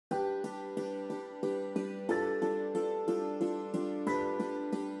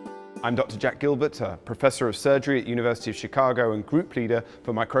I'm Dr. Jack Gilbert, a Professor of Surgery at University of Chicago and Group Leader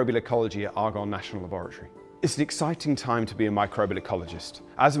for Microbial Ecology at Argonne National Laboratory. It's an exciting time to be a microbial ecologist.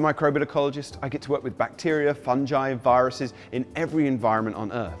 As a microbial ecologist, I get to work with bacteria, fungi, viruses in every environment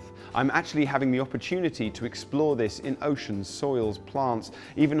on Earth. I'm actually having the opportunity to explore this in oceans, soils, plants,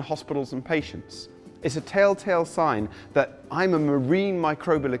 even hospitals and patients. It's a telltale sign that I'm a marine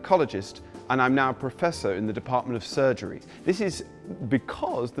microbial ecologist and I'm now a professor in the Department of Surgery. This is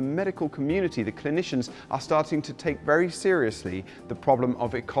because the medical community, the clinicians, are starting to take very seriously the problem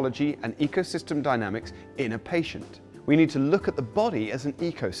of ecology and ecosystem dynamics in a patient. We need to look at the body as an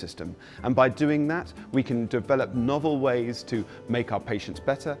ecosystem, and by doing that we can develop novel ways to make our patients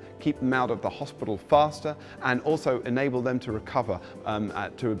better, keep them out of the hospital faster, and also enable them to recover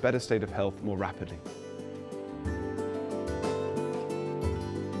to a better state of health more rapidly.